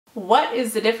What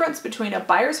is the difference between a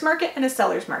buyer's market and a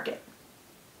seller's market?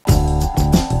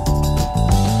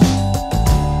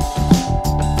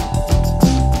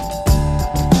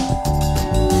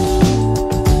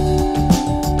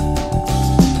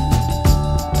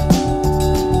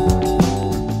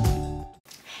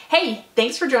 Hey,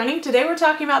 thanks for joining. Today we're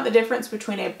talking about the difference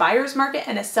between a buyer's market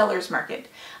and a seller's market.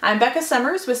 I'm Becca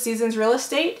Summers with Seasons Real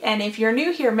Estate, and if you're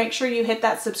new here, make sure you hit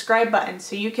that subscribe button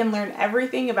so you can learn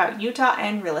everything about Utah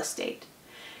and real estate.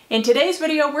 In today's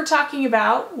video, we're talking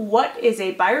about what is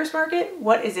a buyer's market,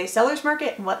 what is a seller's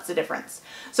market, and what's the difference.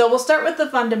 So we'll start with the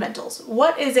fundamentals.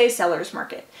 What is a seller's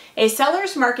market? A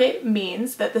seller's market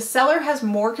means that the seller has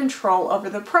more control over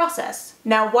the process.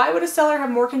 Now, why would a seller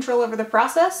have more control over the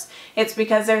process? It's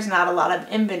because there's not a lot of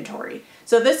inventory.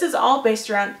 So this is all based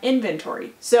around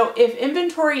inventory. So if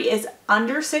inventory is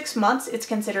under 6 months, it's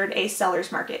considered a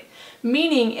seller's market.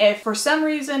 Meaning if for some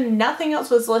reason nothing else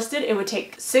was listed, it would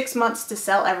take 6 months to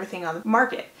sell everything on the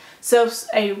market. So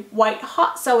a white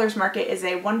hot seller's market is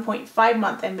a 1.5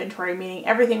 month inventory, meaning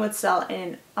everything would sell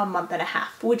in a month and a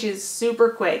half, which is super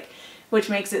quick, which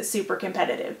makes it super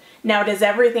competitive. Now, does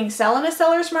everything sell in a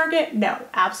seller's market? No,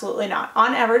 absolutely not.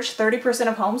 On average, 30%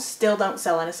 of homes still don't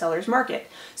sell in a seller's market.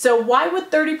 So why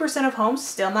would 30% of homes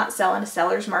still not sell in a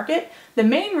seller's market? The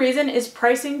main reason is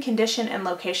pricing, condition, and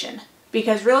location.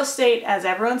 Because real estate, as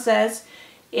everyone says,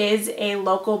 is a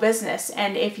local business.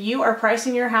 And if you are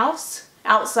pricing your house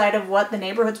outside of what the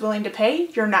neighborhood's willing to pay,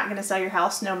 you're not going to sell your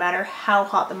house no matter how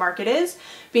hot the market is,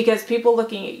 because people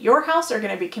looking at your house are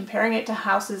going to be comparing it to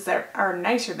houses that are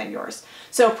nicer than yours.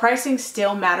 So pricing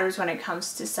still matters when it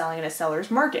comes to selling in a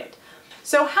seller's market.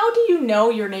 So how do you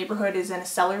know your neighborhood is in a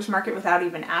seller's market without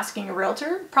even asking a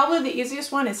realtor? Probably the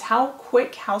easiest one is how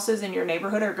quick houses in your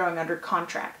neighborhood are going under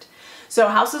contract. So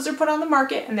houses are put on the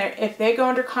market, and if they go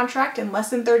under contract in less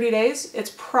than 30 days,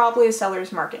 it's probably a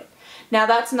seller's market. Now,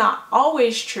 that's not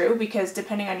always true, because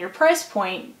depending on your price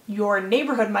point, your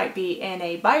neighborhood might be in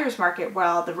a buyer's market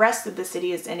while the rest of the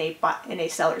city is in a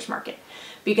seller's market,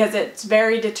 because it's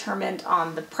very determined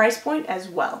on the price point as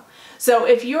well. So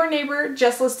if your neighbor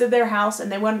just listed their house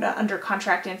and they went under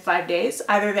contract in 5 days,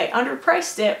 either they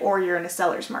underpriced it or you're in a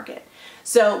seller's market.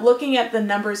 So looking at the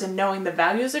numbers and knowing the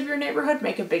values of your neighborhood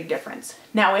make a big difference.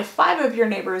 Now, if 5 of your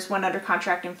neighbors went under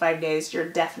contract in 5 days, you're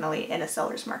definitely in a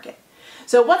seller's market.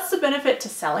 So what's the benefit to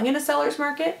selling in a seller's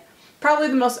market? Probably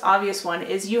the most obvious one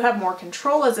is you have more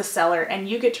control as a seller, and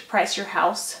you get to price your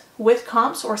house with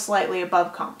comps or slightly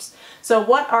above comps. So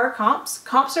what are comps?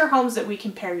 Comps are homes that we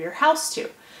compare your house to.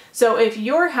 So if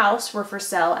your house were for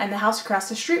sale and the house across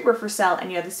the street were for sale and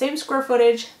you had the same square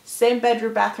footage, same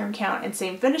bedroom, bathroom count, and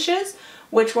same finishes,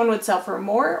 which one would sell for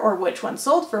more or which one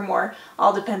sold for more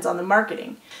all depends on the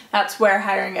marketing. That's where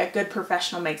hiring a good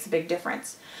professional makes a big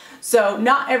difference. So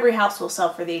not every house will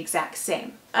sell for the exact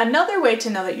same. Another way to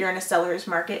know that you're in a seller's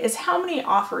market is how many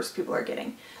offers people are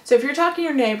getting. So if you're talking to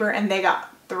your neighbor and they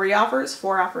got 3 offers,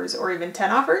 4 offers, or even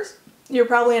 10 offers, you're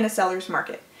probably in a seller's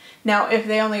market. Now, if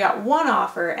they only got 1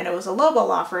 offer and it was a lowball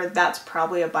offer, that's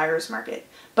probably a buyer's market.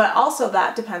 But also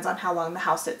that depends on how long the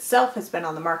house itself has been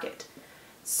on the market.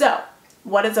 So,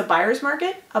 what is a buyer's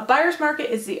market? A buyer's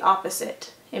market is the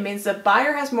opposite. It means the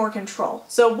buyer has more control.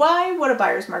 So why would a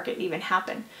buyer's market even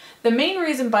happen? The main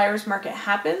reason buyer's market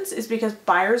happens is because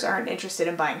buyers aren't interested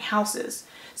in buying houses.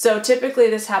 So typically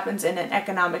this happens in an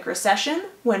economic recession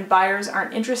when buyers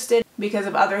aren't interested because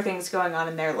of other things going on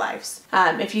in their lives.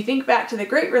 If you think back to the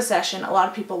Great Recession, a lot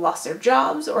of people lost their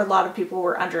jobs or a lot of people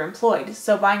were underemployed.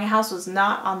 So buying a house was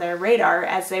not on their radar,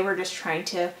 as they were just trying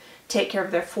to take care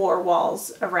of their 4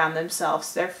 walls around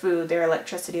themselves, their food, their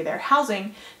electricity, their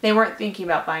housing. They weren't thinking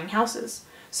about buying houses.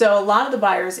 So a lot of the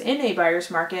buyers in a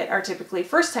buyer's market are typically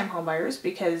first-time home buyers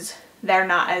because they're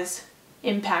not as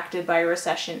impacted by a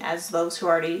recession as those who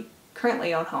already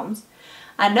currently own homes.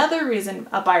 Another reason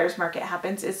a buyer's market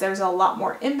happens is there's a lot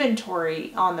more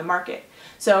inventory on the market.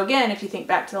 So again, if you think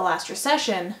back to the last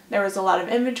recession, there was a lot of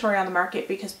inventory on the market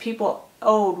because people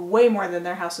owed way more than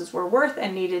their houses were worth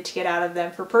and needed to get out of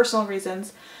them for personal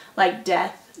reasons like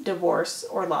death, divorce,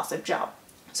 or loss of job.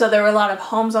 So there were a lot of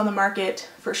homes on the market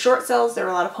for short sales, there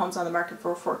were a lot of homes on the market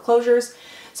for foreclosures.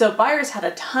 So buyers had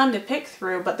a ton to pick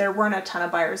through, but there weren't a ton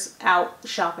of buyers out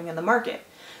shopping in the market.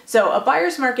 So a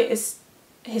buyer's market is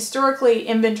historically,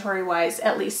 inventory-wise,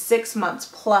 at least 6 months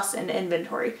plus in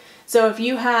inventory. So if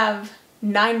you have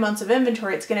 9 months of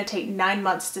inventory, it's going to take 9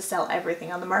 months to sell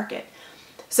everything on the market.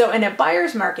 So in a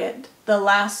buyer's market, the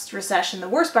last recession, the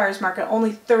worst buyer's market,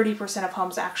 only 30% of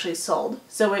homes actually sold.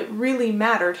 So it really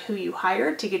mattered who you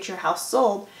hired to get your house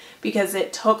sold, because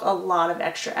it took a lot of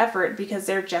extra effort because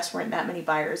there just weren't that many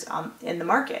buyers in the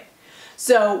market.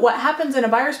 So what happens in a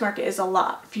buyer's market is a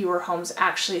lot fewer homes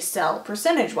actually sell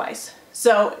percentage-wise.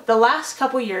 So the last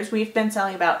couple years, we've been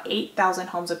selling about 8,000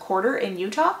 homes a quarter in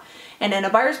Utah. And in a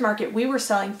buyer's market, we were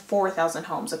selling 4,000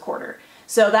 homes a quarter.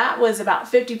 So that was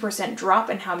about 50%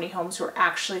 drop in how many homes were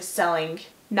actually selling,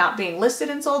 not being listed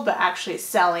and sold, but actually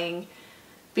selling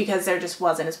because there just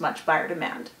wasn't as much buyer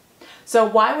demand. So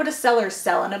why would a seller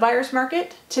sell in a buyer's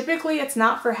market? Typically, it's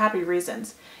not for happy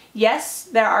reasons. Yes,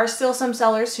 there are still some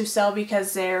sellers who sell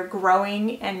because they're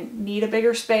growing and need a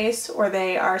bigger space, or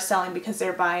they are selling because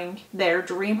they're buying their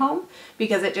dream home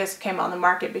because it just came on the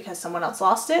market because someone else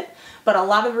lost it. But a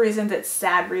lot of the reasons, it's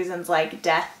sad reasons like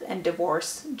death and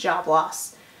divorce, job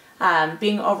loss,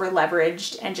 being over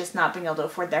leveraged, and just not being able to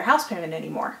afford their house payment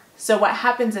anymore. So what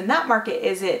happens in that market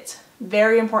is it's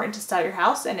very important to sell your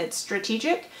house and it's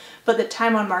strategic, but the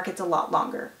time on market's a lot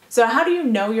longer. So how do you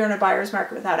know you're in a buyer's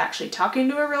market without actually talking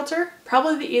to a realtor?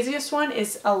 Probably the easiest one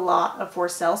is a lot of for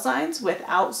sale signs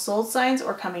without sold signs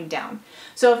or coming down.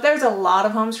 So if there's a lot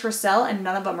of homes for sale and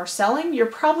none of them are selling, you're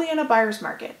probably in a buyer's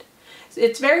market.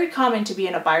 It's very common to be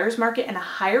in a buyer's market in a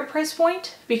higher price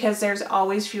point because there's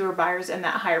always fewer buyers in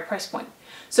that higher price point.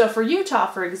 So for Utah,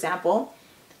 for example,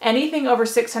 anything over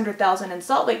 $600,000 in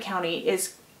Salt Lake County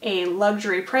is a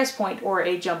luxury price point or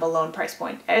a jumbo loan price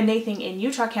point. Anything in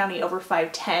Utah County over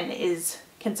 510 is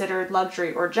considered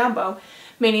luxury or jumbo,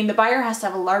 meaning the buyer has to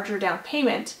have a larger down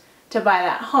payment to buy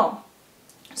that home.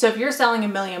 So if you're selling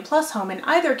 $1 million+ home in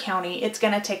either county, it's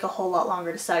going to take a whole lot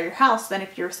longer to sell your house than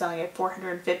if you're selling a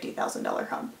 $450,000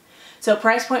 home. So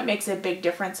price point makes a big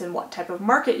difference in what type of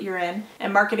market you're in,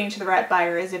 and marketing to the right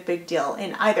buyer is a big deal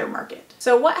in either market.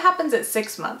 So what happens at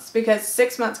 6 months? Because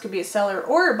 6 months could be a seller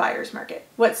or a buyer's market.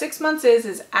 What 6 months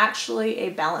is actually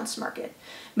a balanced market,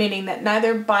 meaning that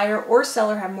neither buyer or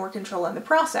seller have more control in the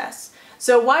process.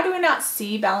 So why do we not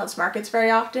see balanced markets very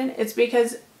often? It's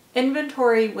because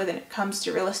inventory when it comes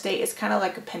to real estate is kind of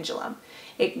like a pendulum.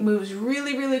 It moves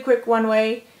really, really quick one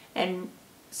way and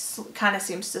kind of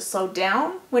seems to slow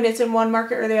down when it's in one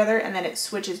market or the other, and then it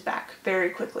switches back very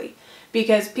quickly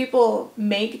because people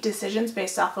make decisions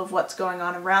based off of what's going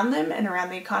on around them and around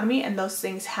the economy, and those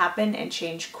things happen and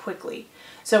change quickly.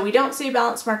 So we don't see a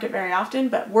balanced market very often,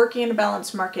 but working in a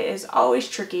balanced market is always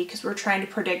tricky because we're trying to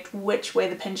predict which way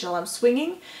the pendulum's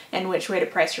swinging and which way to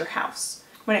price your house.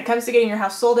 When it comes to getting your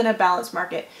house sold in a balanced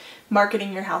market,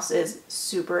 marketing your house is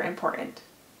super important.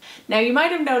 Now you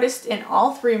might have noticed in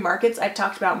all three markets I've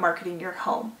talked about marketing your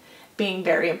home being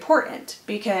very important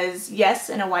because yes,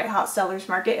 in a white hot seller's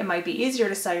market it might be easier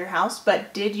to sell your house,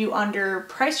 but did you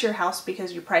underprice your house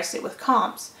because you priced it with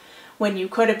comps when you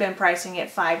could have been pricing it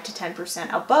 5 to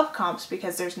 10% above comps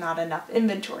because there's not enough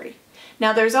inventory?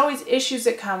 Now there's always issues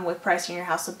that come with pricing your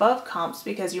house above comps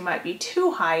because you might be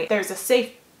too high. There's a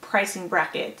safe pricing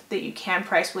bracket that you can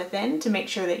price within to make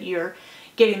sure that you're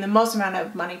getting the most amount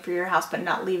of money for your house but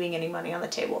not leaving any money on the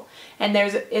table. And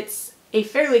it's a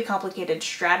fairly complicated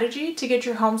strategy to get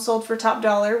your home sold for top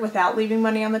dollar without leaving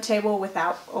money on the table,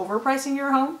 without overpricing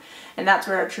your home. And that's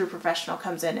where a true professional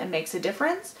comes in and makes a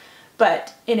difference.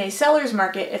 But in a seller's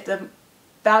market, if the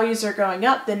values are going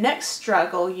up, the next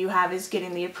struggle you have is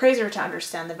getting the appraiser to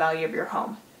understand the value of your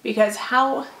home. Because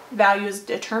how value is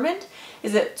determined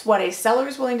is it's what a seller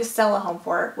is willing to sell a home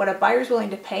for, what a buyer is willing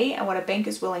to pay, and what a bank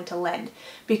is willing to lend.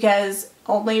 Because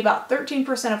only about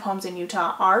 13% of homes in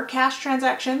Utah are cash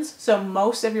transactions, so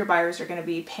most of your buyers are going to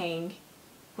be paying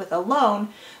with a loan,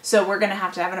 so we're going to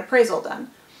have an appraisal done.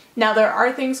 Now there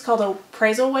are things called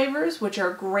appraisal waivers, which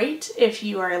are great if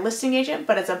you are a listing agent,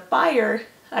 but as a buyer,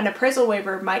 an appraisal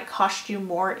waiver might cost you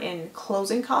more in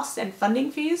closing costs and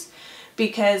funding fees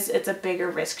because it's a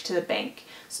bigger risk to the bank,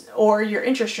 or your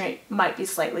interest rate might be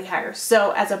slightly higher.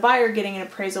 So as a buyer, getting an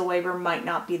appraisal waiver might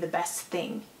not be the best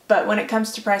thing. But when it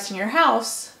comes to pricing your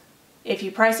house, if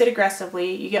you price it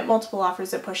aggressively, you get multiple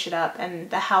offers that push it up and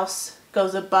the house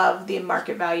goes above the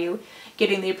market value,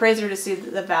 getting the appraiser to see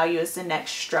that the value is the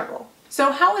next struggle.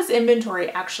 So how is inventory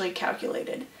actually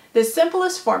calculated? The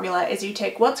simplest formula is you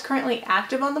take what's currently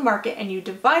active on the market and you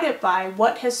divide it by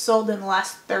what has sold in the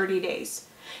last 30 days.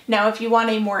 Now, if you want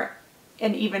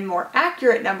an even more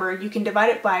accurate number, you can divide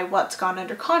it by what's gone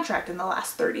under contract in the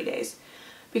last 30 days.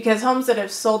 Because homes that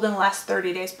have sold in the last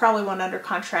 30 days probably went under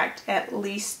contract at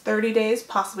least 30 days,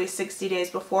 possibly 60 days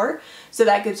before. So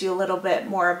that gives you a little bit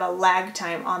more of a lag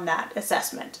time on that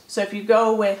assessment. So if you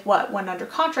go with what went under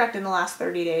contract in the last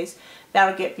 30 days,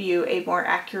 that'll give you a more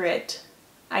accurate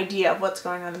idea of what's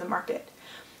going on in the market.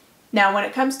 Now, when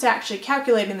it comes to actually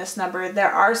calculating this number,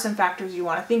 there are some factors you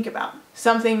want to think about.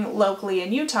 Something locally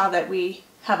in Utah that we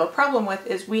have a problem with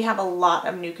is we have a lot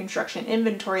of new construction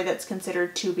inventory that's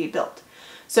considered to be built.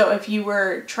 So if you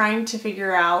were trying to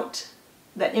figure out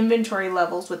the inventory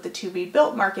levels with the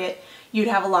to-be-built market, you'd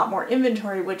have a lot more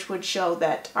inventory, which would show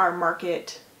that our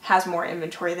market has more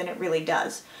inventory than it really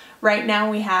does. Right now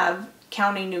we have,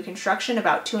 counting new construction,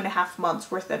 about 2.5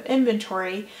 months worth of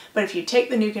inventory, but if you take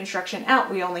the new construction out,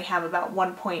 we only have about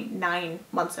 1.9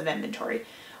 months of inventory,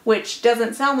 which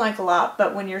doesn't sound like a lot,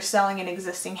 but when you're selling an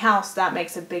existing house, that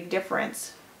makes a big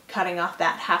difference, cutting off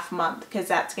that half month, because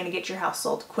that's going to get your house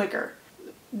sold quicker.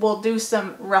 We'll do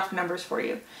some rough numbers for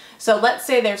you. So let's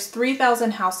say there's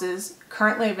 3,000 houses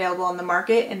currently available in the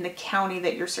market in the county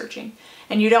that you're searching.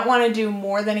 And you don't want to do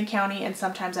more than a county, and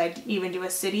sometimes I'd even do a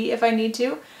city if I need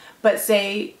to. But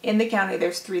say in the county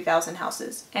there's 3,000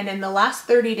 houses, and in the last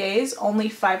 30 days only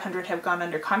 500 have gone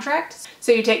under contract.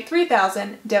 So you take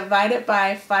 3,000, divide it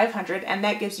by 500, and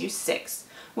that gives you 6,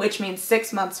 which means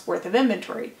 6 months worth of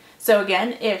inventory. So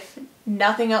again, if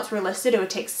nothing else were listed, it would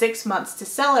take 6 months to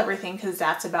sell everything, because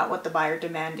that's about what the buyer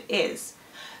demand is.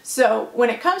 So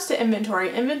when it comes to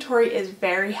inventory, inventory is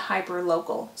very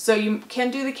hyper-local. So you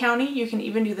can do the county, you can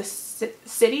even do the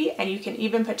city, and you can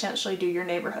even potentially do your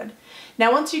neighborhood.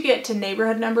 Now once you get to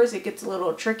neighborhood numbers, it gets a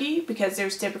little tricky because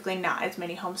there's typically not as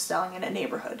many homes selling in a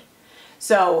neighborhood.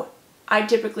 So I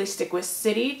typically stick with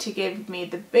city to give me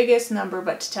the biggest number,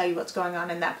 but to tell you what's going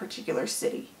on in that particular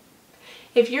city.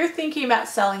 If you're thinking about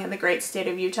selling in the great state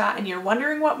of Utah and you're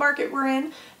wondering what market we're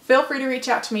in, feel free to reach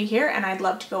out to me here, and I'd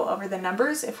love to go over the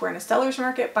numbers if we're in a seller's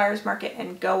market, buyer's market,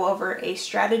 and go over a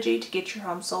strategy to get your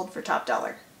home sold for top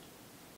dollar.